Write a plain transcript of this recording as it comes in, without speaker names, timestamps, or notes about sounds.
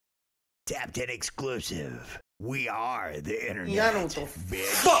Tapped in exclusive. We are the internet. Yeah, I know what the bitch.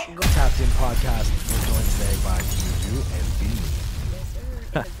 fuck. Tapped In Podcast. We're joined today by Juju and Beans. Yes,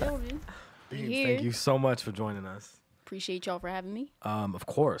 sir. In the building. Beans, Here. thank you so much for joining us. Appreciate y'all for having me. Of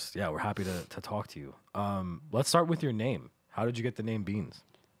course, yeah, we're happy to talk to you. Let's start with your name. How did you get the name Beans?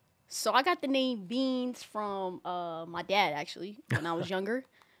 So I got the name Beans from my dad, actually, when I was younger.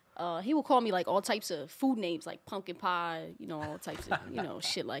 He would call me like all types of food names, like pumpkin pie, all types of,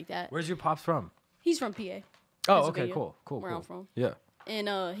 shit like that. Where's your pops from? He's from PA. Oh, okay, Pennsylvania, cool. where I'm from. Yeah.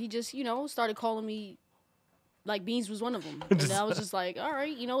 And he just, started calling me like Beans was one of them. And I was just like, all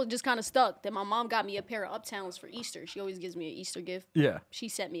right, it just kind of stuck. Then my mom got me a pair of Uptowns for Easter. She always gives me an Easter gift. Yeah. She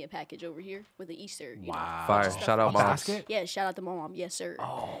sent me a package over here with an Easter. Wow. Fire. Shout out, A Mom. basket? Yeah, shout out to my mom. Yes, sir.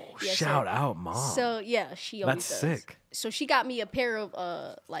 Oh, Yes, shout sir. out, mom. So yeah, she always That's does. sick. So she got me a pair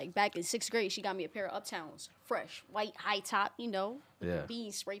of like back in 6th grade, she got me a pair of Uptowns, fresh, white, high top, with Yeah. the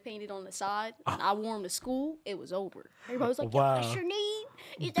beans spray painted on the side. And I wore them to school. It was over. Everybody was like, Wow. "Yo, that's your name?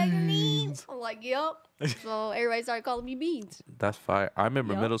 Is that your name?" I'm like, "Yep." So everybody started calling me Beans. That's fire. I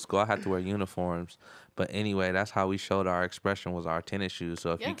remember Yup. middle school, I had to wear uniforms. But anyway, that's how we showed our expression was our tennis shoes.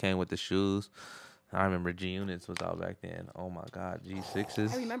 So if Yeah. you came with the shoes, I remember G Units was out back then. Oh my God, I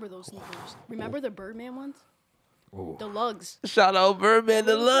G6s. remember those sneakers. Remember the Birdman ones? The lugs. Shout out Birdman,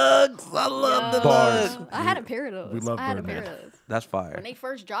 the lugs. I love the Bars. lugs. I had a pair of those. We love I had a Birdman. pair of those. That's fire. When they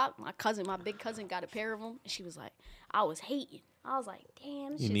first dropped, my big cousin got a pair of them, and she was like, I was hating. I was like,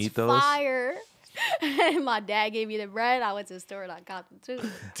 damn, this You shit's need those? fire. And my dad gave me the bread. I went to the store and I got them too.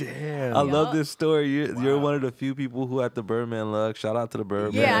 Damn. I love Yup. this story. You're one of the few people who had the Birdman lug. Shout out to the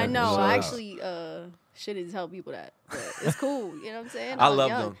Birdman. Yeah, I know. Shout I out. actually shouldn't tell people that, but it's cool. You know what I'm saying? I was love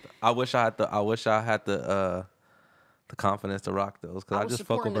young. them. I wish I had the confidence to rock those because I I was just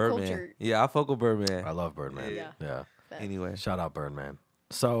fuck with supporting the Birdman. culture. Yeah, I fuck with Birdman. I love Birdman. Yeah. Yeah. Facts. Anyway, Shout out Birdman.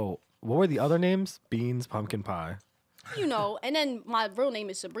 So, what were the other names? Beans, pumpkin pie. And then my real name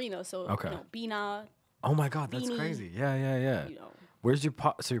is Sabrina, so Okay. Bina, Oh my God, that's Beanie. crazy. Yeah. you know, Where's your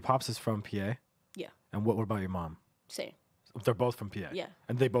pop? So your pops is from PA, yeah, and what about your mom? same, They're both from PA. Yeah.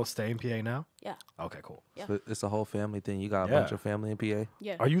 And they both stay in PA now. yeah, Okay, cool. Yeah. so it's a whole family thing. You got a Yeah. bunch of family in PA.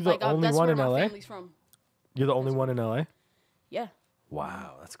 yeah. Are you the only that's one where in my LA? Family's from. You're the only one in LA. Yeah,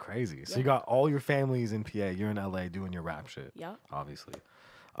 Wow, that's crazy. So Yeah. you got all your families in PA. You're in LA doing your rap shit. yeah. Obviously.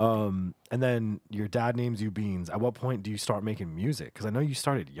 And then your dad names you Beans. At what point do you start making music? Because I know you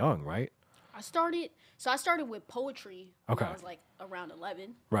started young, right? I started with poetry when Okay. I was like around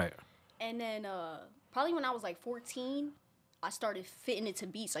 11. Right. And then probably when I was like 14, I started fitting it to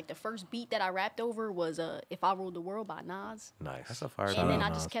beats. Like the first beat that I rapped over was If I Ruled the World by Nas. Nice. That's a fire And Shout then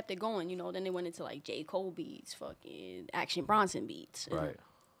out I just kept it going, Then they went into like J. Cole beats, fucking Action Bronson beats. And Right.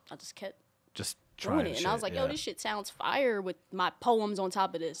 I just kept Just doing trying it. And shit, I was like, yo, yeah. this shit sounds fire with my poems on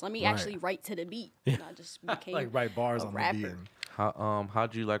top of this. Let me Right. actually write to the beat. And I just became like write bars a on rapper. the beat. and-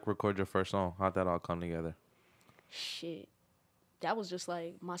 How'd you record your first song? How'd that all come together? Shit. That was just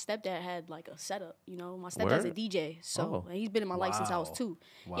like my stepdad had like a setup, My stepdad's a Word? DJ, so Oh. and he's been in my life since I was Wow. 2.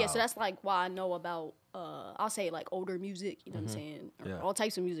 Wow. Yeah, so that's like why I know about I'll say like older music, you know what I'm saying? Or Yeah. all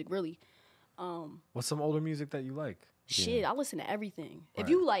types of music really. What's some older music that you like? Shit, I listen to everything. Right. If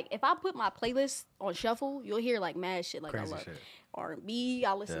you if I put my playlist on shuffle, you'll hear like mad shit. Like Crazy I love shit. R&B.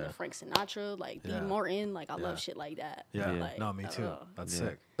 I listen Yeah. to Frank Sinatra, like Yeah. Dean Martin. Like I Yeah. love shit like that. Yeah. Like, No, me too. That's Yeah.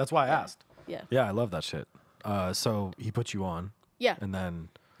 sick. That's why I asked. Yeah. Yeah, I love that shit. So he put you on, Yeah. and then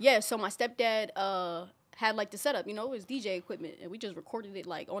Yeah, so my stepdad had like the setup, it was DJ equipment, and we just recorded it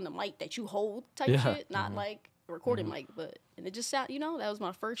like on the mic that you hold type Yeah. shit, not like a recording mic, and it just sound, that was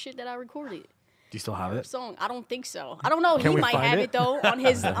my first shit that I recorded. do you still have it? Song, I don't think so. I don't know. Can He we might find have it? it though on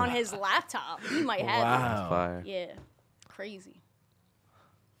his laptop. He might have Wow. Fire. it. Yeah, crazy.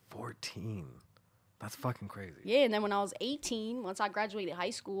 14. That's fucking crazy. Yeah, and then when I was 18, once I graduated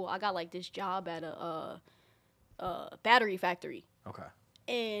high school, I got like this job at a battery factory, Okay.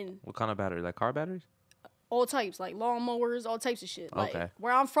 and What kind of battery? Like car batteries? all types, like lawnmowers, all types of shit. Like Okay.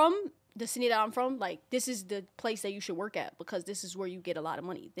 where I'm from, the city that I'm from, like this is the place that you should work at because this is where you get a lot of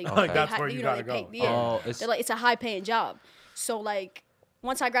money. They, Like, that's where you gotta pay, go. Yeah, Oh, it's- they're like it's a high paying job. So like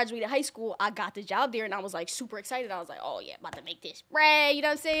once I graduated high school, I got the job there and I was like super excited. I was like, oh yeah, about to make this bread, you know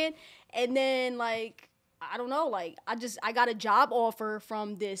what I'm saying? And then like I don't know, like I got a job offer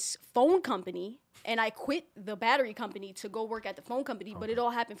from this phone company and I quit the battery company to go work at the phone company, but it all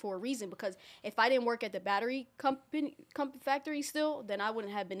happened for a reason because if I didn't work at the battery company factory still, then I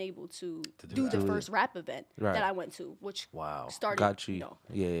wouldn't have been able to do the first rap event Right. that I went to, which Wow. started Got you.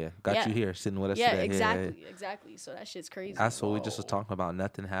 Yeah. Got Yeah. you here sitting with us Yeah, today. exactly. So that shit's crazy. That's what we just was talking about.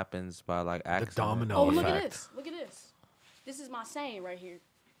 Nothing happens by like accident. domino Oh, look at effect. this. Look at this. This is my saying right here.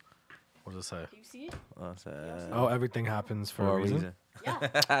 What does it say? Do you see it? Oh, everything happens for for a reason.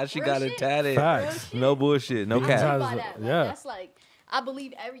 Yeah. She Real got shit. it tatted. Facts. No bullshit. No Beans I cap. has- live by that. Like, yeah. That's like, I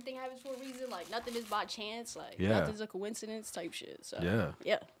believe everything happens for a reason. Like, nothing is by chance. Like, Yeah. nothing's a coincidence type shit. So, Yeah.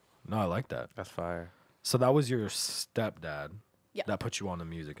 Yeah. No, I like that. That's fire. So that was your stepdad Yeah. that put you on the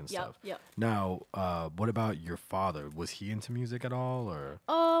music and Yep, stuff. yep. Now, what about your father? Was he into music at all, or?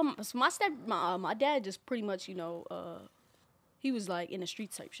 So my dad just pretty much, he was like in the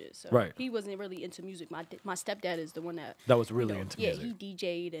street type shit. So Right. he wasn't really into music. My stepdad is the one that That was really into yeah, music. he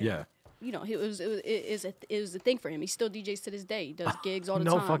DJ'd and Yeah. it was a thing for him. He still DJs to this day. He does gigs all the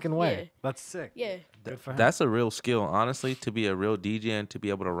no time. fucking way. That's sick. Yeah. Good for him. That's a real skill, honestly, to be a real DJ and to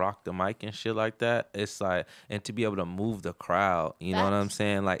be able to rock the mic and shit like that. It's like, and to be able to move the crowd. You know what I'm Facts.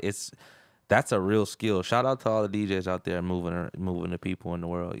 saying? Like, that's a real skill. Shout out to all the DJs out there moving the people in the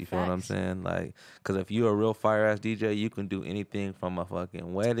world. You feel what I'm Facts. saying? Like, because if you're a real fire ass DJ, you can do anything from a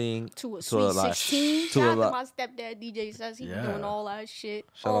fucking wedding To a sweet 16. to Shout a out to lot. my stepdad DJ says he Yeah. be doing all that shit.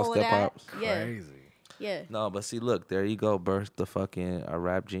 Shout out all of Step that. Pops. Yeah. Crazy. Yeah. No, but see, look, there you go, birth the fucking a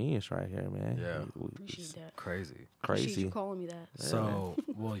rap genius right here, man. Yeah. Appreciate that. Crazy. Appreciate Crazy. you calling me that. So,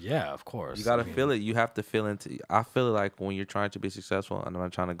 well, yeah, of course. You gotta I mean, feel it. You have to feel into. I feel it like when you're trying to be successful, and I'm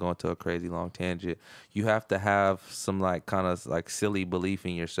not trying to go into a crazy long tangent. You have to have some like kind of like silly belief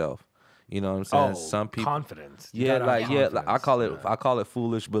in yourself. You know what I'm saying? Oh, Some people. confidence. You Yeah, gotta like have like, I call it confidence. I call it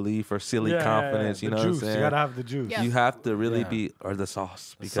foolish belief or silly Yeah, confidence. You the know juice. what I'm saying? You gotta have the juice. Yeah. You have to really Yeah. be or the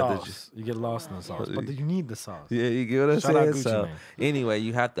sauce The because sauce. it's just. You get lost in the sauce, but you need the sauce. Yeah, you get what I'm Shout out saying. Gucci So Mane. anyway,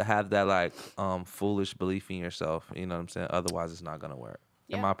 you have to have that like foolish belief in yourself. You know what I'm saying? Otherwise, it's not gonna work.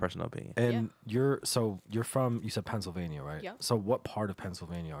 In Yeah. my personal opinion. And you're from, you said Pennsylvania, right? Yeah. So what part of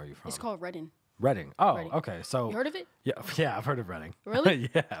Pennsylvania are you from? It's called Redding. Reading. Oh, Reading. okay. So You heard of it? yeah, I've heard of Reading. Really?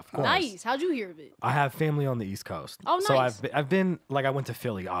 yeah, of course. Nice. How'd you hear of it? I have family on the East Coast. Oh, So nice. I've been like I went to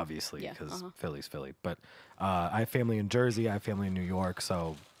Philly, obviously, Yeah, because uh-huh. Philly's Philly. But I have family in Jersey. I have family in New York.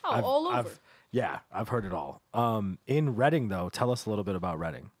 So Oh, I've, all over. I've heard it all. In Reading, though, tell us a little bit about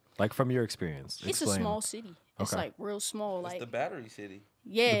Reading, like from your experience. It's a Explain. small city. It's Okay. like real small. Like battery city.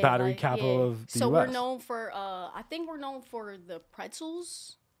 yeah, the battery like, capital yeah. of the So we're US. known for I think we're known for the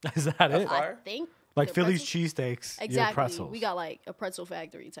pretzels. Is that it? fire. I think Like the Philly's pretzels. cheesesteaks, your Exactly. pretzels. We got like a pretzel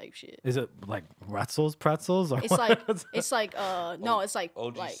factory type shit. Is it like pretzels or It's what? like no, it's like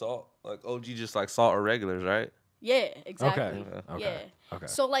OG like salt, like OG just like salt or regulars, right? yeah, exactly. Okay. Yeah. Okay.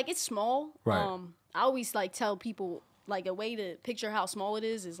 So like it's small. Right. I always like tell people like a way to picture how small it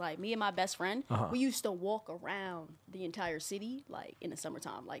is like me and my best friend. Uh-huh. We used to walk around the entire city like in the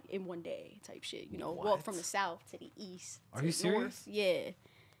summertime, like in one day type shit. You know, walk from the south to the east. Are to you the north. serious? Yeah.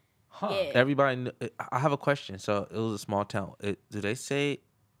 Huh. Yeah. Everybody, I have a question. So it was a small town. Do they say?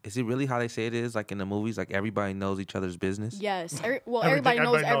 Is it really how they say it is? Like in the movies, like everybody knows each other's business. Yes. Everybody Everybody knows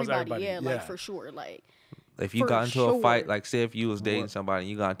knows everybody. everybody. Yeah, Yeah. like for sure. Like If you For got into a fight, sure. like say if you was dating somebody and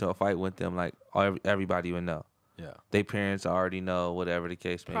you got into a fight with them, like everybody would know. Yeah. Their parents already know, whatever the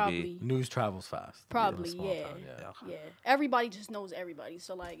case may probably. be. News travels fast. in a Probably, small yeah. town, Yeah. Everybody just knows everybody.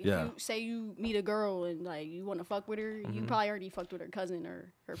 So like if Yeah. you say you meet a girl and like you want to fuck with her, you probably already fucked with her cousin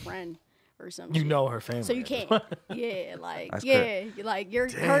or her friend or something. You know her family. So you at this can't. Yeah, like That's yeah, like your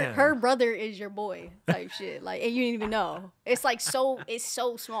Damn. her brother is your boy type shit. Like and you didn't even know. It's like it's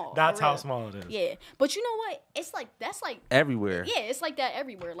so small. for That's how real. small it is. Yeah, but you know what? It's like that's like Everywhere. yeah, it's like that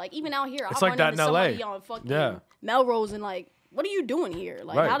everywhere. Like even out here, It's I like run that into in LA. somebody on fucking Yeah. Melrose and like, what are you doing here?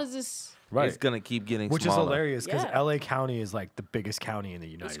 Like, Right. how does this? Right. It's gonna keep getting Which smaller. is hilarious because Yeah. LA County is like the biggest county in the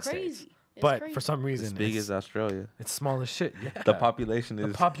United It's crazy. States. It's But crazy. for some reason, As big it's, as Australia. it's small as shit. Yeah. The population The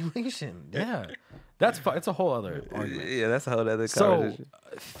is. population. Yeah. It's a whole other argument. Yeah, that's a whole other So conversation.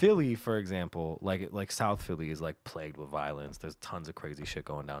 Philly, for example, like South Philly is like plagued with violence. There's tons of crazy shit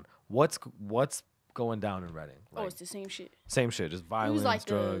going down. What's going down in Reading? Oh, Like, it's the same shit. same shit, just It violence, was like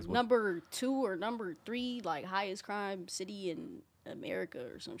drugs. the number 2 or number 3 like highest crime city in America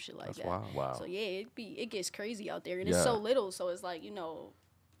or some shit like that. wild. Wow. So yeah, it gets crazy out there, and Yeah. it's so little. So it's like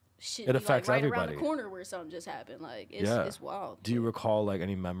shit. It be, affects like, right around everybody. the corner where something just happened. Like it's Yeah. it's wild. Do you recall like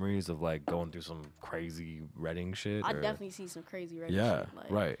any memories of like going through some crazy Reading shit? I or- definitely see some crazy red Yeah, shit.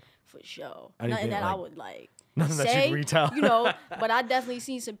 Like, right. For sure. Anything, Nothing that I like- would like. Nothing that say, you'd retell. but I definitely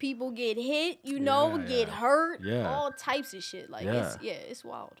seen some people get hit, Yeah, get yeah. hurt, Yeah. all types of shit. Like it's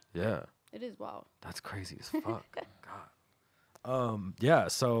wild. Yeah. It is wild. That's crazy as fuck. God. Yeah.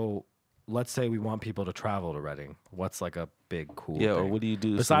 So let's say we want people to travel to Reading. What's like a big cool? Yeah, or thing? what do you do?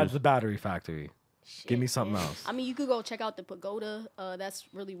 as soon besides as- the battery factory? Give me Shit, something man. else. I mean, you could go check out the pagoda. That's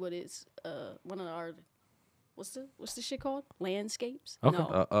really what it's one of our what's the shit called? Landscapes. Okay.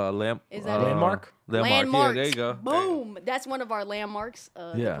 No. Is that it? Landmark? Landmark. Yeah, there you go. Boom. That's one of our landmarks.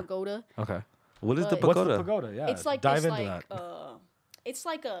 Yeah. The pagoda. Okay. What is the But- What's pagoda? the pagoda? Yeah. It's like dive this, into like that. it's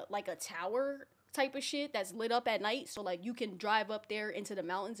like a tower type of shit that's lit up at night. So like you can drive up there into the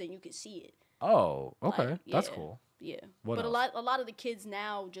mountains and you can see it. Oh, okay. Like, That's yeah. cool. Yeah. What but else? a lot of the kids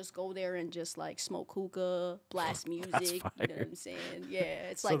now just go there and just like smoke hookah, blast music. You know what I'm saying? Yeah.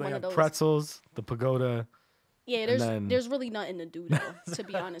 It's So like they one have of those. pretzels, the pagoda. Yeah, then- there's really nothing to do though. To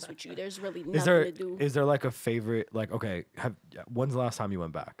be honest with you, there's really nothing Is there to do. is there like a favorite? Like, okay, when's the last time you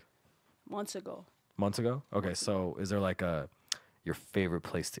went back? Months ago. Months ago. Okay, so is there like your favorite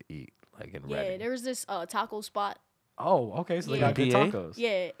place to eat, like in Yeah, Reading? there was this taco spot. Oh, okay. So they Yeah. got good PA? tacos.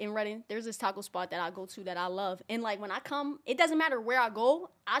 Yeah, in Reading, there's this taco spot that I go to that I love. And like when I come, it doesn't matter where I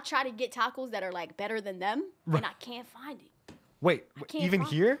go. I try to get tacos that are like better than them, and I can't find it. Wait, Can't even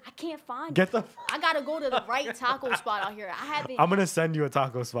find- here? I can't find Get it. the. I gotta go to the right taco spot out here. I haven't. I'm gonna send you a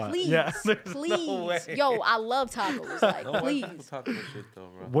taco spot. Please, Yeah. there's no please, way. yo, I love tacos. Like, please.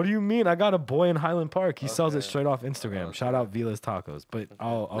 What do you mean? I got a boy in Highland Park. He sells it Okay. straight off Instagram. Shout out Vila's Tacos. But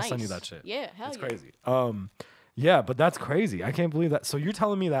I'll send you Nice. that shit. Yeah, hell It's yeah. crazy. Yeah, but that's crazy. I can't believe that. So you're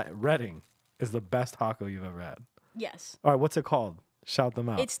telling me that Reading is the best taco you've ever had? Yes, All right, what's it called? Shout them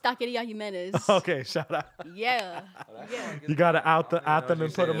out. it's Taqueria Jimenez. Okay, shout out. Yeah, yeah. You gotta at them what and you're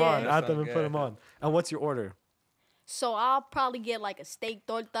put them saying. on. Yeah, At them that and put sound them good. on. And what's your order? So I'll probably get like a steak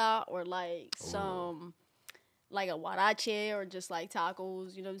torta or like some like a huarache or just like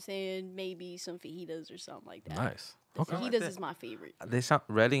tacos, you know what I'm saying? Maybe some fajitas or something like that. Nice. The Okay. fajitas is my favorite. They sound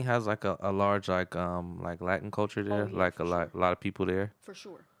Reading has like a large like Latin culture there, yeah, like for a lot of people there. For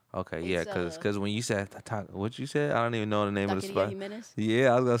sure. Okay, yeah, It's, cause when you said what you said, I don't even know the name of the Taqueria spot. Jimenez.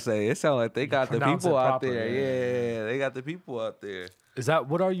 Yeah, I was gonna say it sounds like they got the pronounce people it out proper, there. yeah, Yeah, they got the people out there. Is that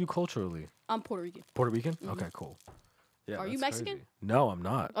what are you culturally? I'm Puerto Rican. Puerto Rican? Okay, cool. Yeah. Are you that's Mexican? crazy. No, I'm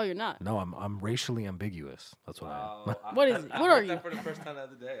not. Oh, you're not. No, I'm racially ambiguous. That's what I am. What is it? What are you? For the first time the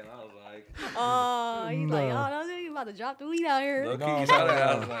other day, and I was like, He's like, No. oh, no, you about to drop the weed out here. low-key, No, shout no, out.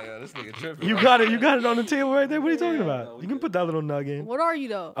 I no. was like, this nigga tripping. You right? got it. You got it on the table right there. What are you talking no, about? we You can good. put that little nug in. What are you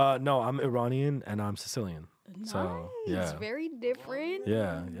though? No, I'm Iranian and I'm Sicilian. Nice. So yeah, Very different.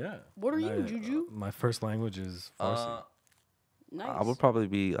 yeah, yeah. What are you, My- Juju? My first language is Farsi. Nice. I would probably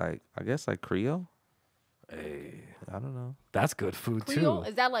be like, I guess like Creole. Hey, I don't know. that's good food Creole? too.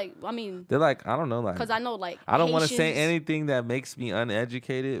 Is that like, I mean, They're like, I don't know, like because I know like. I don't want to say Haitians- anything that makes me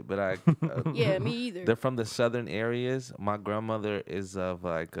uneducated, but I. Yeah, me either. They're from the southern areas. My grandmother is of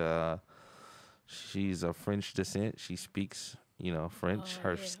like she's of French descent. She speaks, French. Oh,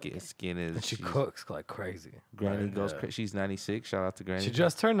 Her yeah, skin okay. skin is. And she she's- cooks like crazy. Granny Right, goes. yeah. She's 96. Shout out to Granny. She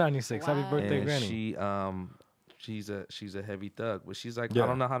just turned 96. Happy Wow. birthday, and Granny. she's a heavy thug, but she's like Yeah. I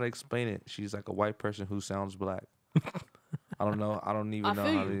don't know how to explain it. She's like a white person who sounds black. I don't know. I don't even I know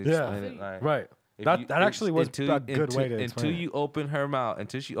feel how to you. explain Yeah. it. Like, Right. if That you- that actually was until- a good way to until explain it. you open her mouth.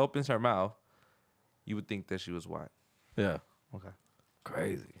 Until she opens her mouth, you would think that she was white. Yeah. Okay.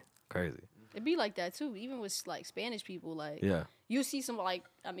 Crazy. Crazy. It'd be like that too, even with like Spanish people. Like, Yeah. you see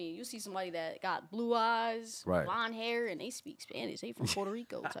you see somebody that got blue eyes, Right. blonde hair, and they speak Spanish. They from Puerto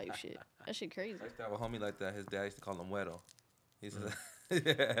Rico type shit. That shit crazy. I used to have a homie like that. His dad used to call him Wedo. He said,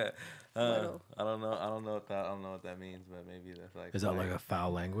 Wedo. I don't know what that means, but maybe that's like. Is that like a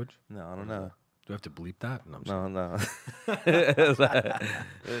foul language? No, I don't know. Do I have to bleep that? No, I'm No, no. It's like-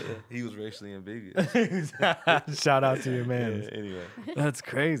 he was racially ambiguous. just Shout out to your man. Anyway, That's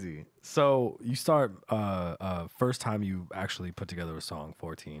crazy. So you start first time you actually put together a song,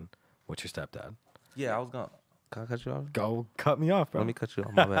 14, with your stepdad. yeah, I was gonna. Can I cut you off? Go cut me off, bro. Let me cut you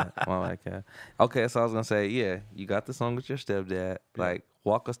off. My bad. My bad, Kat. Okay, so I was gonna say, yeah, you got the song with your stepdad. Like,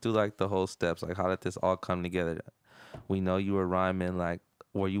 walk us through like the whole steps. Like, how did this all come together? We know you were rhyming. Like,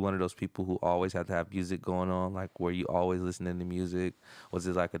 were you one of those people who always had to have music going on? Like, were you always listening to music? Was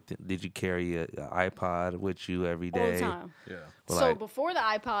it like did you carry a iPod with you every day? All the time. Yeah. But, So like, before the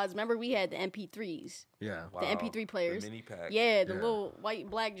iPods, remember we had the MP3s. Yeah. The MP3 players. The mini pack. Yeah, the Yeah. little white and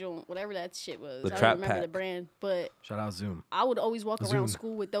black joint, whatever that shit was. The I trap don't remember the pack. brand, but Shout out Zoom. I would always walk Zoom. around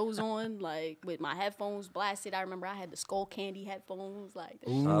school with those on, like with my headphones blasted. I remember I had the Skull Candy headphones, like.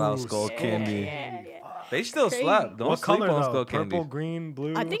 The shit. Shout out Skull Skull Candy. Yeah, yeah. They still Crazy. slap. Don't What sleep color on though? Skull Purple, Candy. green,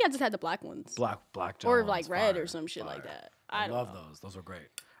 blue. I think I just had the black ones, black or Johns, like red fire, or some shit like fire. that. I don't love know. those. Those were great.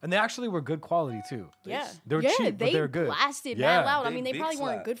 And they actually were good quality too. Yeah, They were yeah, cheap, but they they were good. blasted Yeah. mad loud. I They mean, they big probably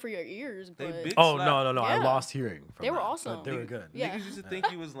weren't slap. good for your ears, They but big Oh slap. no! I Yeah. lost hearing. From They were that, awesome. but they were good. Yeah. Niggas used to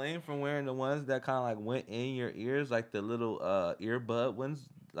think you was lame from wearing the ones that kind of like went in your ears, like the little earbud ones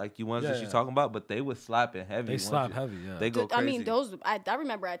like you ones Yeah, that you yeah. talking about, but they was slapping heavy. They once slap you- heavy, yeah. They go crazy. I mean, those I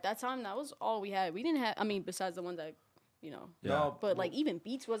remember at that time that was all we had. We didn't have. I mean, besides the ones that, you know. Yeah. No, But like even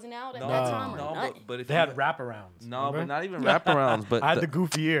Beats wasn't out at no, that time or no, nothing. but if They you had wraparounds. no, but remember? not even wraparounds. But I had the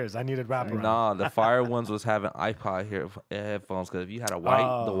goofy ears. I needed wraparounds. nah, the fire ones was having iPod headphones because if you had a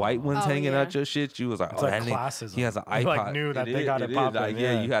white, the white ones Oh, hanging yeah. out your shit, you was like, It's oh, like that nigga, classism. he has an You, iPod. like, knew that they got it popping, Like,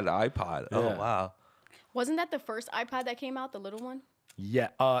 yeah. you had an iPod. Oh Yeah. wow. Wasn't that the first iPod that came out, the little one, Yeah.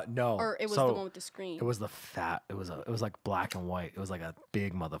 No. or it was So, the one with the screen? It was the fat. It was like black and white. It was like a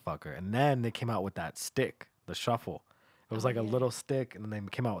big motherfucker. And then they came out with that stick, the shuffle. It was like a yeah. little stick, and then they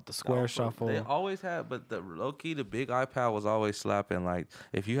came out with the square shuffle. They always had, but the low key, the big iPad was always slapping. Like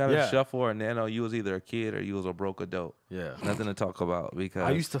if you had Yeah. a shuffle or a nano, you was either a kid or you was a broke adult. Yeah. Nothing to talk about because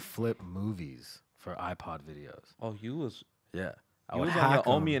I used to flip movies for iPod videos. Oh, you was Yeah. I you would was on your hack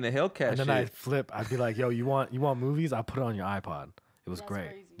 'em, Omi and the Hellcat and then shit. I'd flip. I'd be like, "Yo, you want movies? I'll put it on your iPod." It was That's great.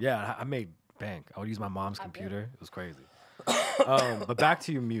 crazy. Yeah, I made bank. I would use my mom's I bet. computer. It was crazy. But back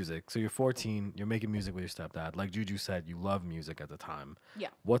to your music. So you're 14. You're making music with your stepdad. Like Juju said, you love music at the time. Yeah.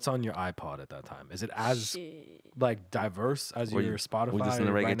 What's on your iPod at that time? Is it as Shit. like diverse as Were your you- Spotify? We just in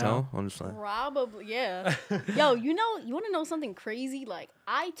the right reggaeton. now? I'm just like, Probably, yeah. Yo, you want to know something crazy? Like,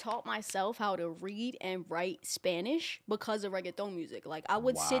 I taught myself how to read and write Spanish because of reggaeton music. Like, I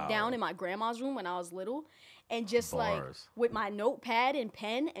would sit down Wow. in my grandma's room when I was little and just like Bars. with my notepad and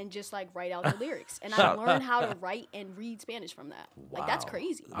pen and just like write out the lyrics. And I learned how to write and read Spanish from that. Like, that's Wow.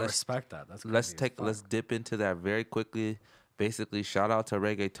 crazy. I respect that. That's let's crazy as let's fuck. dip into that very quickly. Basically, shout out to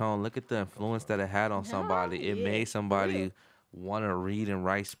reggaeton. Look at the influence that it had on somebody. It yeah, made for somebody real. want to read and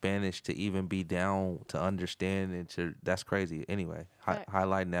write Spanish to even be down to understand and to. That's crazy. Anyway, Facts.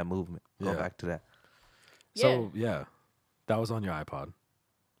 highlighting that movement. Go Yeah. back to that. So yeah, that was on your iPod.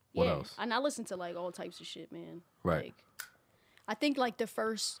 What yeah. else? And I listen to like all types of shit, man. Right. Like, I think like the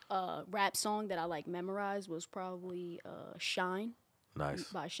first rap song that I like memorized was probably Shine Nice.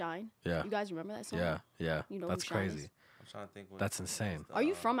 by Shine. Yeah. You guys remember that song? Yeah. Yeah. You know That's who Shine is? crazy. I'm trying to think. That's insane. Are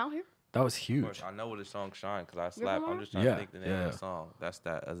you from out here? That was Of huge. course, I know what the song "Shine" because I You're slap. from I'm just trying Yeah, to think the name yeah. of the song. That's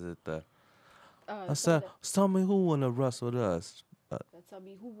that. Is it the? I So said, tell me who wanna wrestle with us. tell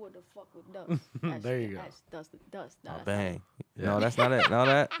me who would the fuck with Dust? That's, There you go. That's Dust. Nah, Oh, that's bang. Yeah. No, that's not it.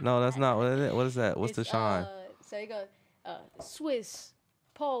 No, that's not. What is it? What is that? What's the It's, shine? So you go, Swiss,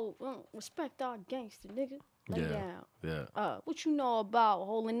 Paul, respect our gangster, nigga. Lay Yeah. down. Yeah. What you know about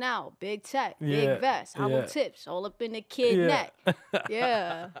holding out? Big tech, Yeah, big vest, hollow yeah. tips, all up in the kid Yeah. neck.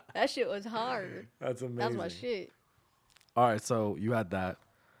 Yeah, that shit was hard. That's amazing. That's my shit. All right, so you had that,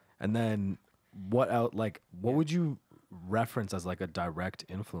 and then what else? Like, what would you reference as like a direct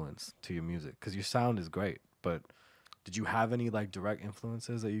influence to your music? Because your sound is great, but did you have any like direct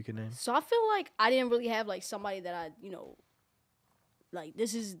influences that you can name? So I feel like I didn't really have like somebody that I, like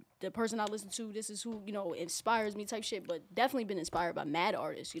this is the person I listen to. This is who inspires me type shit. But definitely been inspired by mad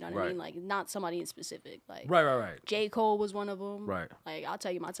artists. You know what I Right. mean? Like not somebody in specific. Like Right. J. Cole was one of them. Right. Like I'll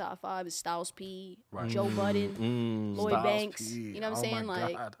tell you, my top 5 is Styles P, Right. Joe Budden, Lloyd Styles Banks. P. You know what I'm Oh saying? my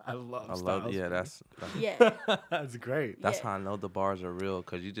Like God, I love. I love. Styles Yeah, P. that's yeah, that's great. that's Yeah. how I know the bars are real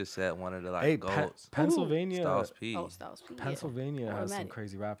because you just said one of the like Hey, goats. Pennsylvania. Styles P. oh Styles P. Pennsylvania has some Automatic.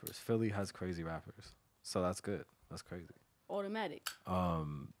 crazy rappers. Philly has crazy rappers. So that's good. That's crazy. Yeah, automatic.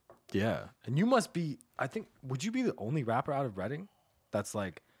 Yeah. And you must be, I think, would you be the only rapper out of Reading that's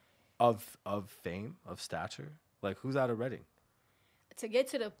like of fame, of stature? Like who's out of Reading? To get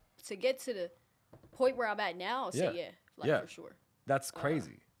to the point where I'm at now, I'll say Yeah. yeah, like Yeah. for sure. That's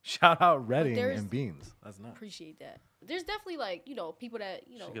crazy. Shout out Reading there's- and Beans. That's nuts. Appreciate that. There's definitely like people that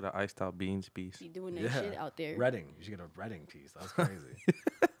She get an iced out beans piece. be doing that Yeah. shit out there. Reading. You should get a Reading piece. That's crazy.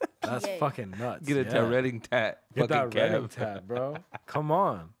 That's PA. fucking nuts. Get a yeah. Reading tat. Get that fucking Reading cab. tat, bro. Come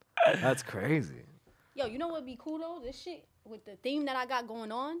on. That's crazy. Yo, you know what'd be cool though? This shit with the theme that I got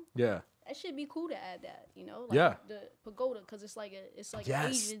going on, Yeah. that should be cool to add that. Like Yeah. the pagoda, cause it's like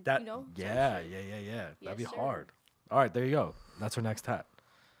Yes. Asian. That. type Yeah. shit. That'd Yes, be sir. hard. All right. There you go. That's our next tat.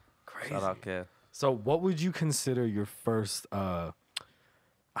 Crazy. Shout out, Kev. So, what would you consider your first? I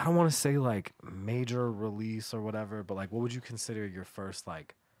don't want to say like major release or whatever, but like, what would you consider your first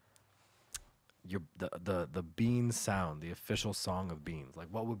like the Beans sound, the official song of Beans? Like,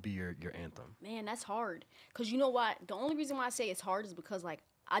 what would be your anthem? Man, that's hard. Cause you know what? The only reason why I say it's hard is because like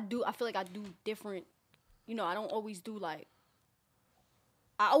I feel like I do different. I don't always do like.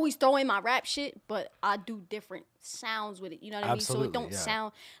 I always throw in my rap shit, but I do different sounds with it. You know what I mean? So Absolutely, it don't yeah.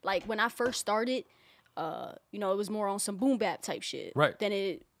 sound like when I first started. It was more on some boom bap type shit. Right. Then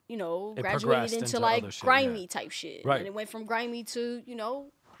it progressed graduated into into like other shit, grimy yeah. type shit. Right. And it went from grimy to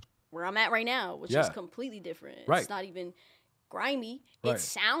where I'm at right now, which Yeah. is completely different. Right. It's not even grimy. Right.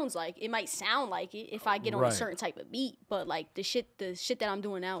 It might sound like it if I get on a Right. certain type of beat, but like the shit that I'm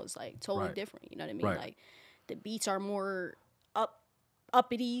doing now is like totally Right. different. You know what I mean? Right. Like the beats are more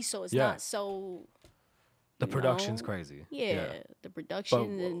uppity, so it's Yeah. not so. The you production's know? crazy. Yeah, the But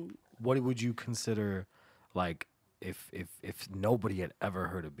production and what would you consider like if nobody had ever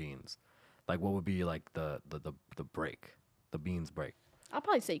heard of Beans? Like what would be like the break, the Beans break? I'll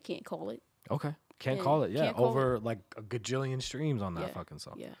probably say can't call it. Okay. Can't Yeah, call it. Yeah. Can't Call Over like a gajillion streams on that Yeah, fucking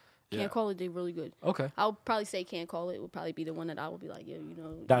song. Yeah. Yeah. Can't Call It did really good. Okay. I'll probably say Can't Call It would probably be the one that I would be like, yeah, you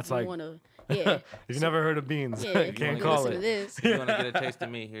know, That's you like- wanna, yeah, If you never heard of Beans, yeah, if you can't wanna call listen it. to this. You want to get a taste of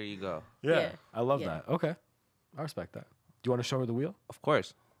me? Here you go. Yeah. Yeah. I love Yeah. that. Okay. I respect that. Do you want to show her the wheel? Of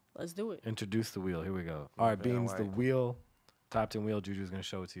course. Let's do it. Introduce the wheel. Here we go. All right, Yeah, Beans, the white. wheel, tapped in wheel. Juju's going to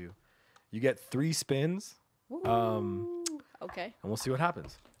show it to you. You get 3 spins, Okay. and we'll see what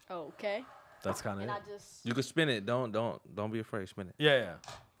happens. Okay. That's kind of And it. I just. You can spin it. Don't be afraid. Spin it. Yeah, yeah.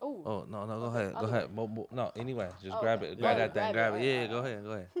 Oh. Oh no, go ahead. Go I'll do ahead. No, anyway, just Oh, grab okay. it. Grab Oh, that thing. grab Grab it. it. Yeah, Alright, go alright. ahead.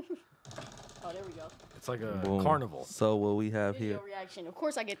 Go ahead. Oh, there we go. It's like a Boom. carnival. So what we have here? Video reaction. Of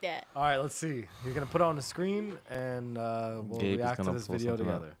course, I get that. All right, let's see. You're going to put it on the screen, and we'll Gabe is react to gonna this pull video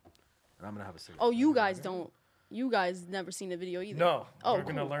something up. together. And I'm going to have a cigarette. Oh, you guys don't. You guys never seen the video either. No. Oh, we're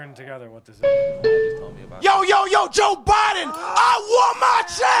going to cool. learn together what this is. Told me about Yo, Joe Biden! I want my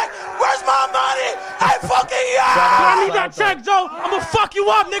check! Where's my money? Hey, fucking I yeah! need that check, Joe! I'ma fuck you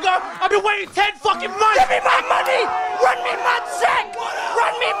up, nigga! I've been waiting 10 fucking months! Give me my money! Run me my check!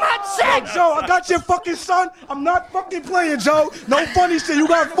 Run me my check! Joe, I got your fucking son. I'm not fucking playing, Joe. No funny shit. You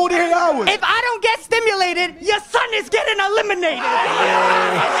got 48 hours. If I don't get stimulated, your son is getting eliminated.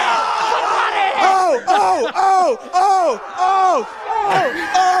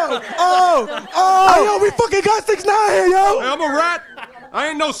 Hey, yo, we fucking got 6ix9ine here, yo. I'm a rat. I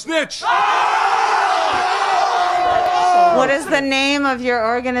ain't no snitch. What is the name of your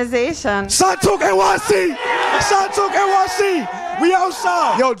organization? Santuk NYC. Santuk NYC. We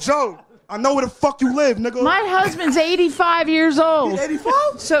outside. Yo, Joe, I know where the fuck you live, nigga. My husband's 85 years old. 85?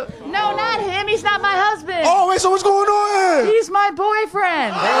 So, no, not him. He's not my husband. Oh, wait, so what's going on here? He's my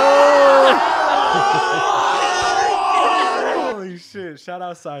boyfriend. Holy shit. Shout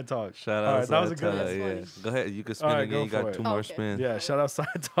out Side Talk. Shout All out. right, that was a good Side one. Talk, yeah. Go ahead. You can spin All right, again. go You got for it. 2 more Okay. spins. Yeah, shout out Side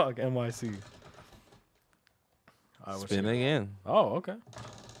Talk NYC. All right, what's Spin your- again. Oh, okay.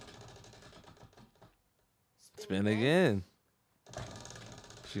 Spin again.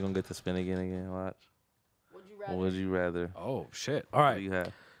 She gonna get to spin again. Watch. Would you What rather? would you rather? Oh, shit. All What right. do you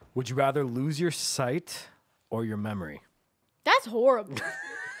have? Would you rather lose your sight or your memory? That's horrible.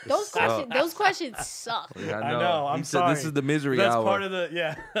 Those questions suck. Yeah, I know, I'm He said this sorry. is the misery That's hour. part of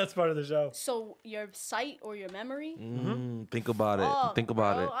the that's part of the show. So your sight or your memory? Think about it. Fuck, Think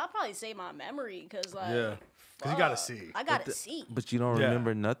about bro. it. I'll probably say my memory because like Yeah. Cuz you got to fuck, see. I gotta see. But you don't Yeah.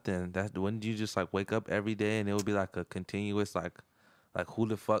 remember nothing. That wouldn't you just like wake up every day and it would be like a continuous like who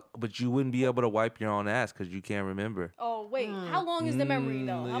the fuck? But you wouldn't be able to wipe your own ass because you can't remember. Oh wait, how long is the memory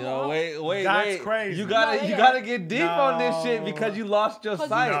though? You How know, long? wait. That's crazy. You gotta No, you yeah. gotta get deep on this shit No. because you lost your 'Cause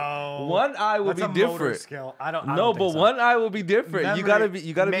sight. No. One eye would That's be a motor different. skill. I don't No, think but so. one eye will be different. you gotta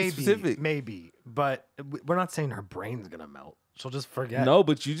be maybe, specific. Maybe, but we're not saying her brain's gonna melt. She'll just forget. No,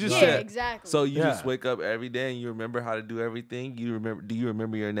 but you just Yeah, said exactly. So you just Yeah. wake up every day and you remember how to do everything. You remember? Do you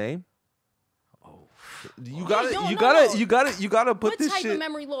remember your name? Oh, You gotta, no, you no, gotta, no. you gotta put What this type shit. of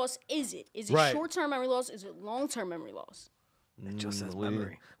memory loss is it? Is it Right. short-term memory loss? Is it long-term memory loss? it just says we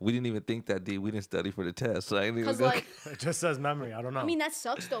memory. we didn't even think that deep. We didn't study for the test. So I didn't even Because go. like, It just says memory. I don't know. I mean, that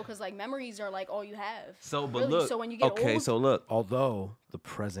sucks though. Because like memories are like all you have. so, but really. look. So when you get okay, old, so look. although the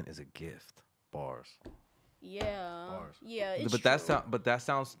present is a gift. Bars. yeah, Bars. yeah, it's But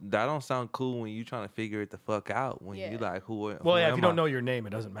that don't sound cool when you trying to figure it the fuck out. When you Yeah. like who? Well, yeah, if am you don't I? know your name,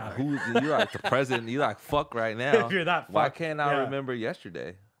 it doesn't matter. Who you like the president? You like fuck right now. If you're that Why fucked, can't I yeah. remember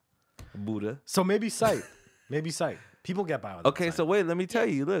yesterday? Buddha. So maybe sight. Maybe sight. People get by with Okay, sight. so wait, let me tell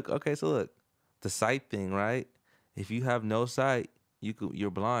you. Look, okay, so look, the sight thing, right? If you have no sight, you're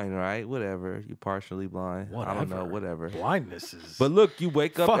blind, right? Whatever, you're partially blind. I don't know, whatever. Blindness is. But look, you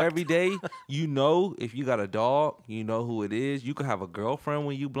wake up Fucked. every day. You know if you got a dog, you know who it is. You could have a girlfriend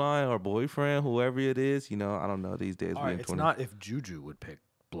when you blind or boyfriend, whoever it is. You know, I don't know these days. all we right, in it's 20. not if Juju would pick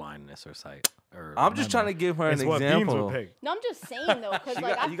blindness or sight. Or I'm just trying to memory. give her an It's what Beans example. would pick. No, I'm just saying though, because You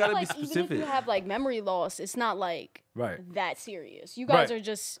like got- I you feel gotta be like even if specific. you have like memory loss, it's not like Right. that serious. You guys Right. are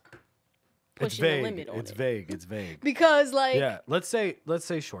just It's pushing the vague. limit on It's it. vague. It's vague. Because like Yeah. Let's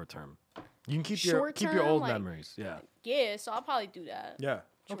say short term. You can keep your Short-term, old like- memories. Yeah. yeah, so I'll probably do that. Yeah.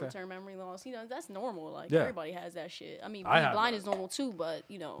 Short Okay. term memory loss, you know, that's normal. Like Yeah. everybody has that shit. I mean, I being have blind that. is normal too, but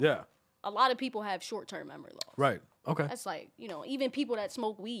you know, Yeah. a lot of people have short-term memory loss. Right. Okay. That's like, you know, even people that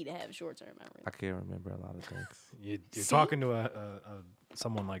smoke weed have short-term memory. I can't remember a lot of things. You're See? talking to a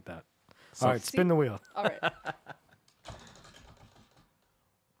someone like that. So- All right, spin the wheel. All right.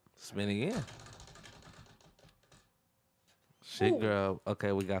 Spin again. Shit, girl.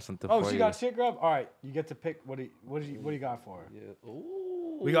 Okay, we got something Oh, for she you. got shit grub. All right, you get to pick. What do you got for her? Yeah.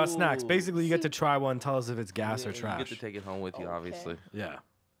 Ooh. We got snacks. Basically, you get to try one. Tell us if it's gas or You trash. get to take it home with you, Okay. obviously. Yeah.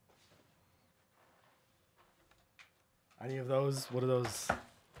 Any of those? What are those? All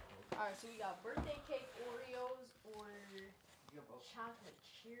right, so we got birthday cake Oreos or chocolate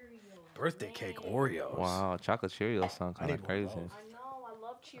Cheerios. Birthday cake Man. Oreos. Wow, chocolate Cheerios sound kind need of one of crazy. those. I know, I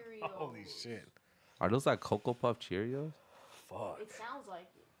love Cheerios. Holy shit. Are those like Cocoa Puff Cheerios? Fuck. It sounds like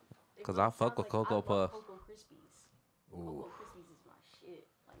it. It 'Cause really I fuck sounds with like Cocoa I love Puff. Cocoa Krispies. Ooh. Cocoa Krispies is my shit.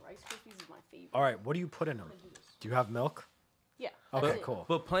 Like Rice Krispies is my favorite. All right, what do you put in them? Do you have milk? Yeah. Okay, that's it. cool.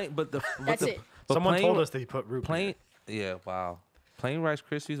 But plain, but the That's the, it. But Someone plain, told us that you put root plain. Yeah, wow. Plain Rice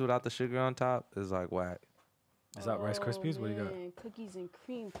Krispies without the sugar on top is like whack. Is that Rice Krispies? What do you got? Man, cookies and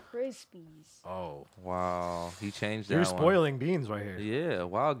cream Krispies. Oh, Wow, he changed that. you're one. spoiling beans right here. Yeah,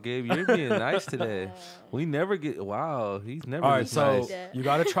 wow, Gabe, you're being nice today. We never get. Wow, he's never. All right, this so nice. That. you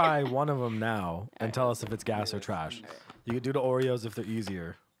got to try one of them now and tell us if it's gas or trash. You can do the Oreos if they're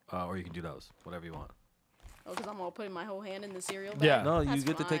easier, or you can do those, whatever you want. Oh, because I'm all putting my whole hand in the cereal bag? Yeah. No, you That's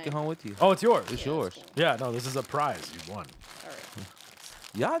get to take it fine. home with you. Oh, it's yours. It's Yeah, yours. that's cool. Yeah, no, this is a prize. You won. All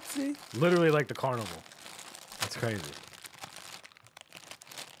right. Yahtzee. Literally like the carnival. That's crazy.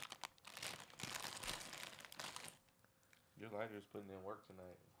 Your lighter's putting in work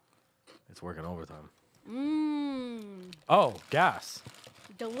tonight. It's working overtime. Mmm. Oh, gas.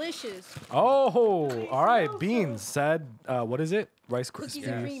 Delicious. Oh, all right. Beans said, what is it? Rice Cookies Krispies.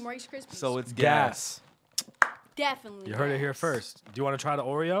 and cream Rice Krispies. So it's Gas. definitely. You heard it here gas. first. Do you want to try the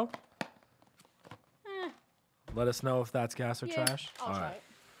Oreo? Eh, Let us know if that's gas or yeah, trash. I'll all try right.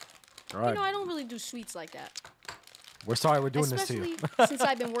 it. All right. You know, I don't really do sweets like that. We're sorry we're doing this to Especially you. since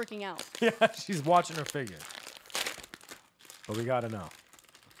I've been working out. Yeah, she's watching her figure. But we got to know.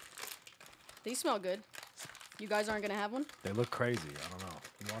 They smell good. You guys aren't gonna have one? They look crazy. I don't know.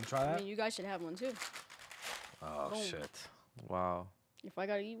 You want to try I that? mean, you guys should have one too. Oh, boom. shit. Wow. If I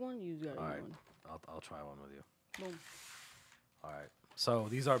gotta eat one, you gotta All eat right. one. I'll try one with you. Boom. All right. So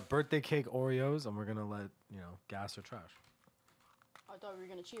these are birthday cake Oreos, and we're going to let, gas or trash. I thought we were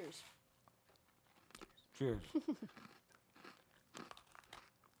gonna cheers. Cheers. I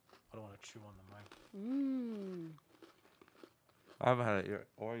don't want to chew on the mic. Mmm. I haven't had an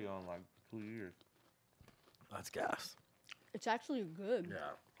Oreo in like 2 years. That's gas. It's actually good. Yeah.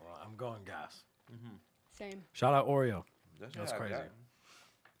 Well, I'm going gas. Same. Shout out Oreo. That's That's crazy.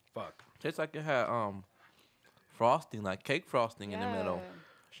 Fuck. Tastes like it had frosting, like cake frosting in the middle. Yeah.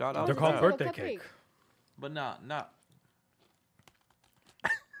 Shout out. They're to called that. Little birthday cake. But not.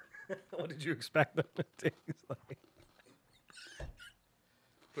 What did you expect them to taste like?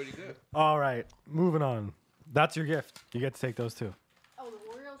 Pretty good. All right. Moving on. That's your gift. You get to take those too. Oh, the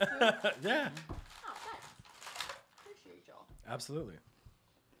Oreos too? Yeah. Oh, thanks. Appreciate y'all. Absolutely.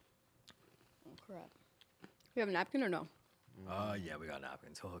 Oh, crap. You have a napkin or no? Yeah, we got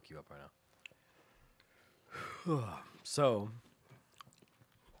napkins. He'll hook you up right now. So,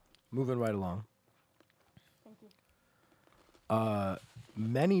 moving right along. Thank you.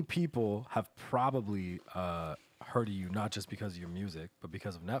 Many people have probably heard of you not just because of your music, but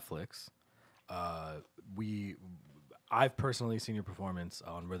because of Netflix. I've personally seen your performance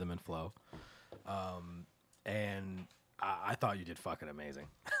on Rhythm and Flow, and I thought you did fucking amazing.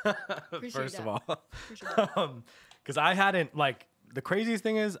 Appreciate First that. of all, Appreciate that. because I hadn't the craziest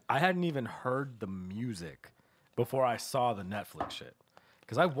thing is I hadn't even heard the music before I saw the Netflix shit.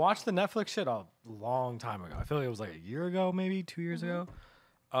 Because I watched the Netflix shit a long time ago. I feel like it was like a year ago, maybe 2 years ago.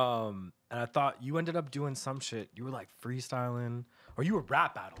 And I thought you ended up doing some shit. You were like freestyling, or you were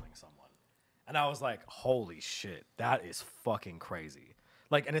rap battling someone. And I was like, holy shit, that is fucking crazy.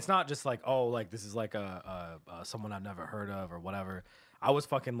 Like, and it's not just like, oh, like this is like a someone I've never heard of or whatever. I was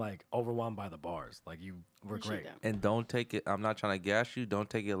fucking like overwhelmed by the bars. Like you were Appreciate great. that. And don't take it. I'm not trying to gas you. Don't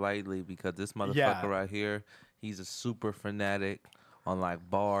take it lightly because this motherfucker Yeah. right here, he's a super fanatic on like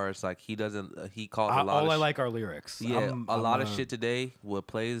bars. Like he doesn't. He calls a lot. All of I sh- like are lyrics. Yeah, a lot of a- shit today with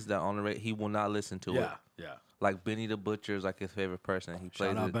plays that on the radio. He will not listen to it. Yeah, yeah. Like Benny the Butcher is like his favorite person. He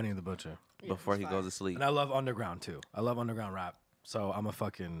plays Shout out it Benny the Butcher. before he goes to sleep. And I love underground too. I love underground rap. So I'm a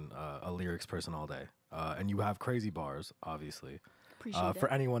fucking a lyrics person all day. And you have crazy bars, obviously. Appreciate For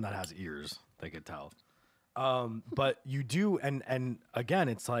that. anyone that has ears, they could tell. But you do, and again,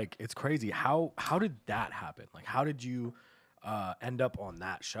 it's like it's crazy. How did that happen? Like, how did you end up on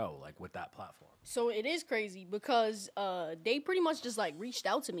that show, like with that platform? So it is crazy because they pretty much just like reached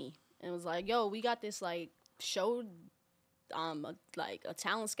out to me and was like, "Yo, we got this like show, like a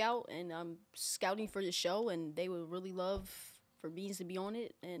talent scout, and I'm scouting for the show, and they would really love for Beans to be on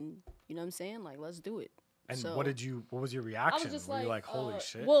it, and you know what I'm saying, like let's do it." And So, what was your I reaction? was just Were like, you like, holy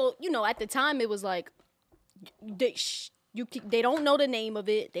shit? Well, you know, at the time it was like they don't know the name of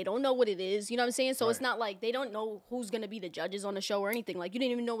it. They don't know what it is. You know what I'm saying? So it's Right. not like they don't know who's going to be the judges on the show or anything. Like, you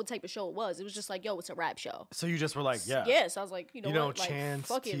didn't even know what type of show it was. It was just like, yo, it's a rap show. So you just were like, yeah. Yes. I was like, you know what? Like, Chance,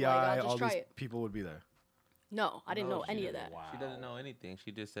 fuck it. T.I., Like, I'll all just try these it. people would be there. No, I didn't know any of that. Wow. She doesn't know anything.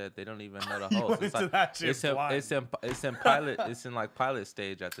 She just said they don't even know the You host. went into that shit blind. It's in pilot. It's in like pilot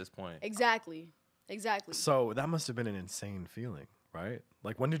stage at this point. Exactly. Exactly. So that must have been an insane feeling, right?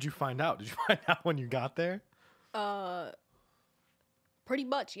 Like, when did you find out? Did you find out when you got there? Pretty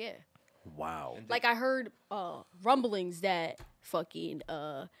much, yeah. Wow. Like, I heard rumblings that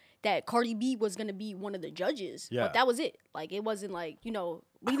that Cardi B was gonna be one of the judges. Yeah. But that was it. Like, it wasn't like, you know,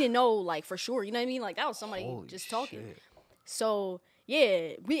 we didn't know like for sure. You know what I mean? Like, that was somebody Holy just talking. shit. So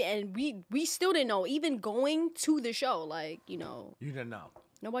yeah, we still didn't know. Even going to the show, like, you know, You didn't know.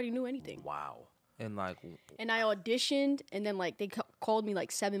 nobody knew anything. Wow. And like, And I auditioned, and then like they called me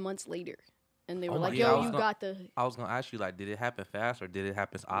like 7 months later, and they were Oh my like, God. "Yo, I was you gonna- got the." I was gonna ask you, like, did it happen fast or did it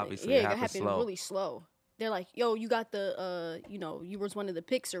happen? Obviously, Yeah, it it happened happened slow. really slow. They're like, "Yo, you got the you know, you was one of the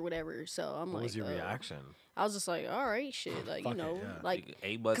picks or whatever." So I'm What like, was your reaction? I was just like, all right, shit, like, Fuck you it, know, yeah. like,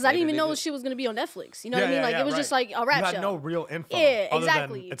 Eight bucks because I didn't even later, know nigga. shit was gonna be on Netflix. You know what I mean? Like, it was just right. like a rap you show. had no real info. Yeah, other than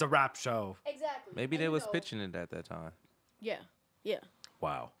exactly. it's a rap show. Exactly. Maybe And, they you was know, pitching it at that time. Yeah, yeah,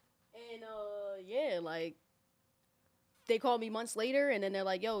 Wow. and yeah, like, they called me months later, and then they're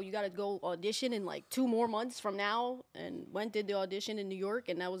like, "Yo, you gotta go audition in like 2 more months from now." And went did the audition in New York,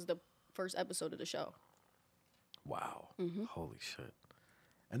 and that was the first episode of the show. Wow. Mm-hmm. Holy shit.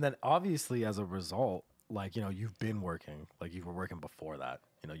 And then obviously as a result, like, you know, you've been working, like you were working before that,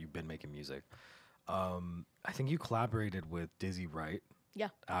 you know, you've been making music. I think you collaborated with Dizzy Wright Yeah.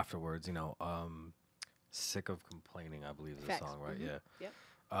 afterwards, you know, Sick of Complaining, I believe is the Facts. song, right? Mhm. Yeah.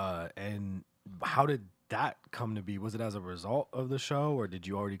 Yep. And how did that come to be? Was it as a result of the show, or did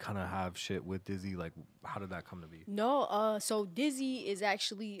you already kind of have shit with Dizzy? Like, how did that come to be? No, so Dizzy is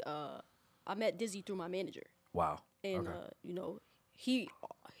actually I met Dizzy through my manager. Wow. And Okay. you know,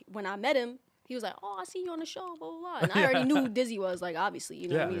 when I met him, he was like, "Oh, I see you on the show, blah blah blah." And I already knew who Dizzy was, like, obviously, you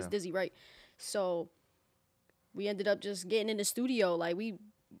know what I Yeah. mean? It's Dizzy, right? So we ended up just getting in the studio. Like, we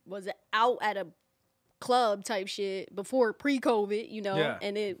was out at a club type shit before pre-COVID, you know, Yeah.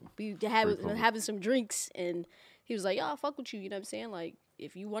 and we had having some drinks, and he was like, "Yeah, I'll fuck with you," you know what I'm saying? Like,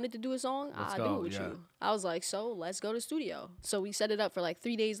 if you wanted to do a song, Let's I'll go, do it with yeah. you. I was like, so let's go to the studio. So we set it up for like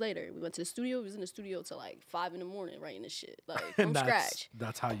 3 days later. We went to the studio. We was in the studio till like 5 in the morning writing this shit, like from And scratch.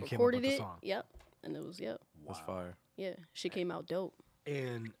 That's how you came up Recorded with the it. song. Yep. And it was, yep. Was fire. Yeah. Shit came out dope.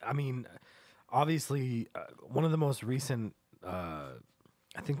 And I mean, obviously, one of the most recent, I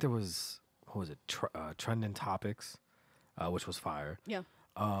think there was, what was it, Trending Topics, which was fire. Yeah.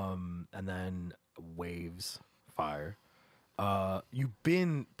 And then Waves, fire. You've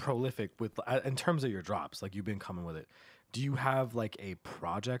been prolific with, in terms of your drops, like you've been coming with it. Do you have like a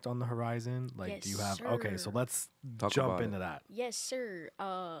project on the horizon? Like, do you Yes, have, okay, so sir. let's Talk jump about it. into that. Yes, sir.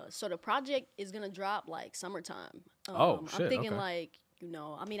 So the project is gonna drop like summertime. Oh, shit, I'm thinking okay. like, you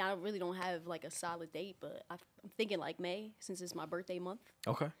know, I mean, I really don't have like a solid date, but I'm thinking like May, since it's my birthday month.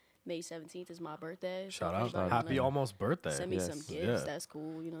 Okay. May 17th is my birthday. so Shout if out. anybody Happy wanna almost birthday. Send me some Yes. gifts. Yeah. That's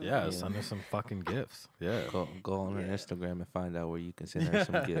cool. You know. Yeah, Yeah. send her some fucking gifts. Yeah. Go on her Instagram and find out where you can send her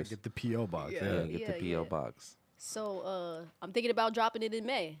some gifts. Get the P.O. box. Yeah. Yeah. Yeah, get the Yeah, PO yeah. box. So I'm thinking about dropping it in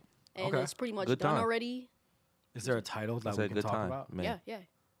May, and Okay. it's pretty much Good done time. already. Is there a title that It's we a can good talk time, about? man. Yeah,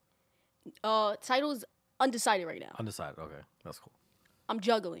 yeah. Title's undecided right now. Undecided. Okay. That's cool. I'm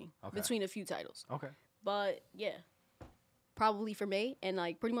juggling Okay. between a few titles, Okay. but yeah, probably for May, and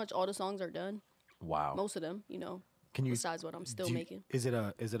like pretty much all the songs are done. Wow. Most of them, you know. Can you Besides what I'm still do you- making. Is it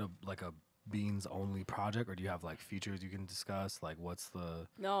a like a Beans only project, or do you have like features you can discuss? Like, what's the?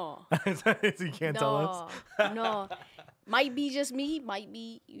 No, You can't tell us. no. Might be just me. Might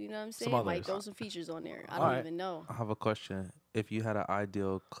be, you know what I'm saying. Might others. throw some features on there. I All don't right. even know. I have a question. If you had an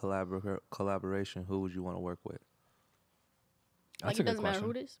ideal collaboration, who would you want to work with? Like, it doesn't matter who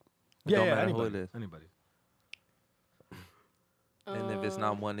it is. Yeah, don't yeah, matter who anybody. it is. Anybody. And if it's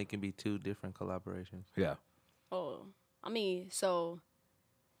not one, it can be 2 different collaborations. Yeah. Oh, I mean, so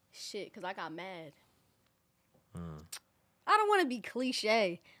shit, cause I got mad. I don't want to be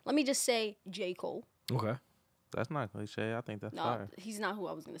cliche. Let me just say J. Cole. Okay. That's not cliche. I think that's No, fire. he's not who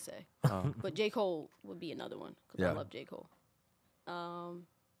I was gonna say. Oh. But J. Cole would be another one because Yeah. I love J. Cole.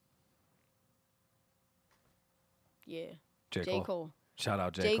 Yeah. J. J. Cole. Shout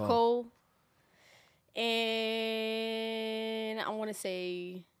out J. J. Cole. Cole. And I want to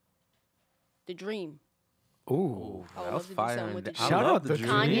say The Dream. Ooh. I would That love was to do fire. something with the Shout love out The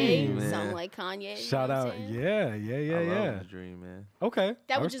Kanye, Dream, something like Kanye. you Shout know what I'm out. saying? Yeah. I Yeah. love the dream, man. Okay.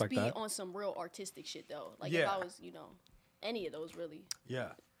 That I would just respect be that. on some real artistic shit though. Like if Yeah. I was, any of those really.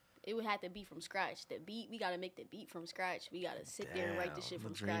 Yeah. It would have to be from scratch. The beat, we gotta make the beat from scratch. We gotta sit there and write the shit The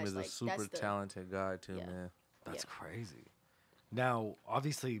from dream scratch. is a Like super that's the talented guy too, Yeah. man. That's crazy. Now,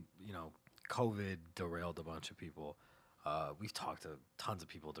 obviously, COVID derailed a bunch of people. We've talked to tons of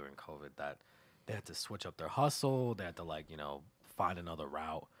people during COVID that they had to switch up their hustle. They had to find another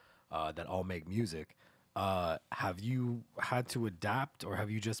route that all make music. Have you had to adapt, or have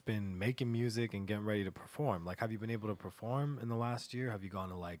you just been making music and getting ready to perform? Like, have you been able to perform in the last year? Have you gone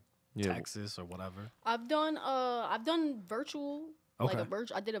to Texas or whatever? I've done virtual. Okay.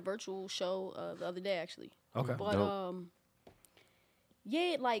 I did a virtual show the other day actually. Okay. But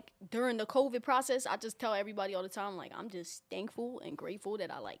yeah, like during the COVID process, I just tell everybody all the time, like I'm just thankful and grateful that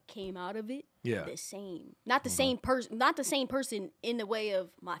I came out of it Yeah. the same, not the same person, not the same person in the way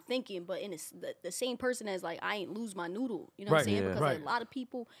of my thinking, but in the same person as I ain't lose my noodle, you know what I'm Right, saying? yeah. Because Right. a lot of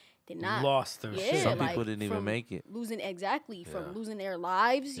people did not Lost their shit. Some people didn't even from make it. losing from Yeah. losing their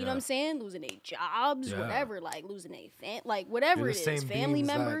lives, you know what Yeah. I'm saying? Losing their jobs, Yeah. whatever, losing their whatever You're it the is, same family beings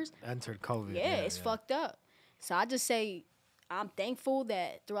that members. entered COVID. Yeah, it's fucked up. So I just say I'm thankful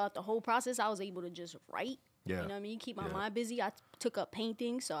that throughout the whole process I was able to just write. Yeah. You know what I mean? Keep my Yeah. mind busy. I took up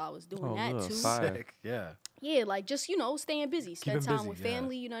painting, so I was doing Oh, that look, too. fire. Sick. Yeah. Yeah, just staying busy, spend Keeping time busy, with yeah.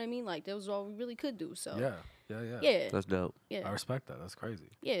 family, you know what I mean? Like that was all we really could do. So Yeah. yeah. That's dope. Yeah. I respect that. That's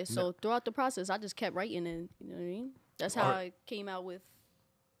crazy. Yeah, so throughout the process, I just kept writing, and you know what I mean. That's how Art. I came out with.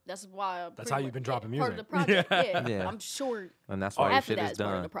 That's why. That's how you've been dropping Part of the music. project. Yeah. Yeah. I'm sure And that's why your half of shit that is is part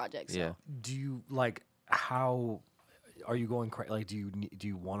of done. the project. So. Yeah. Do you how are you going crazy? Like, do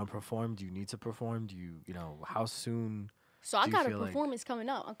you want to perform? Do you need to perform? Do you how soon? So I Do you got a feel like- performance coming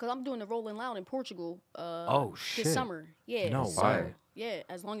up because I'm doing the Rolling Loud in Portugal. Oh, shit. This summer. Yeah. No so, way. Yeah,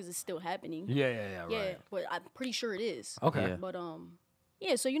 as long as it's still happening. Yeah. Yeah, Right. but I'm pretty sure it is. Okay. Yeah. But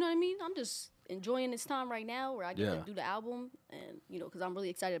yeah. So you know what I mean. I'm just enjoying this time right now where I get Yeah. to do the album, and because I'm really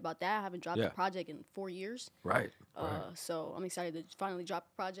excited about that. I haven't dropped Yeah. a project in 4 years. Right. So I'm excited to finally drop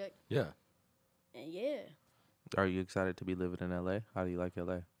a project. Yeah. And yeah, Are you excited to be living in LA? How do you like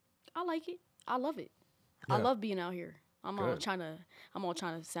LA? I like it. I love it. I Yeah. love being out here. I'm all Good. trying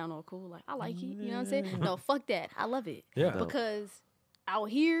to sound all cool. Like I like it. You know what I'm saying? No, fuck that. I love it. Yeah. Because out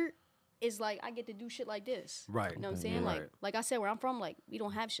here is I get to do shit like this. Right. You know what I'm saying? Right. Like I said, where I'm from, we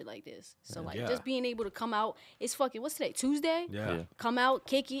don't have shit like this. So Yeah. just being able to come out, it's fucking what's today? Tuesday? Yeah. Yeah. Come out,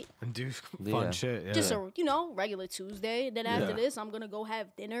 kick it. And do fun Yeah. shit. Yeah. Just a regular Tuesday. Then after Yeah. this, I'm gonna go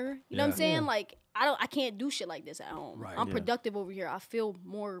have dinner. You know what Yeah. I'm saying? I can't do shit like this at home. Right. I'm Yeah. productive over here. I feel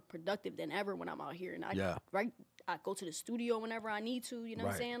more productive than ever when I'm out here. And Yeah. I go to the studio whenever I need to. You know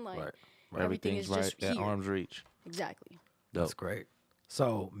what I'm saying? right. Everything Everything's is right just at here. arm's reach. Exactly. Dope. That's great.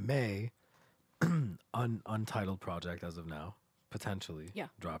 So May, untitled project as of now, potentially Yeah.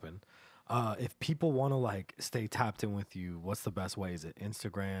 dropping. If people want to stay tapped in with you, what's the best way? Is it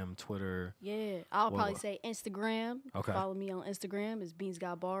Instagram, Twitter? Yeah, I'll What- probably what? say Instagram. Okay. Follow me on Instagram. It's Beans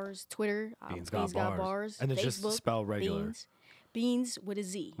Got Bars. Twitter. Beans Got Bars. And it's just Facebook, spelled regular. Beans with a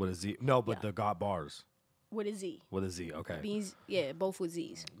Z. With a Z? No, but Yeah. the got bars With a Z. with a Z. Okay. Beans. Yeah, both with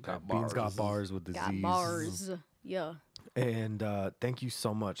Z's. Beans got bars with the Got Z's. bars. Yeah. And thank you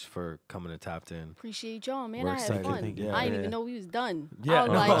so much for coming to Tapped In. Appreciate y'all, man. We're I had excited. fun. Yeah. I didn't Yeah. even know we was done. Yeah, I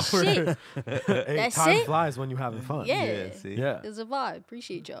was like, shit. Hey, That's time it? flies when you're having fun. Yeah. see? Yeah. It's a vibe.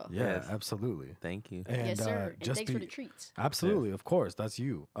 Appreciate y'all. Yeah, Yes. absolutely. Thank you. And Yes, sir. And just thanks for be- the treats. Absolutely, of course, that's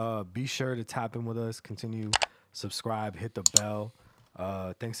you. Be sure to tap in with us. Continue, subscribe, hit the bell.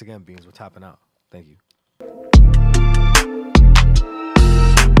 Thanks again, Beans. We're tapping out. Thank you.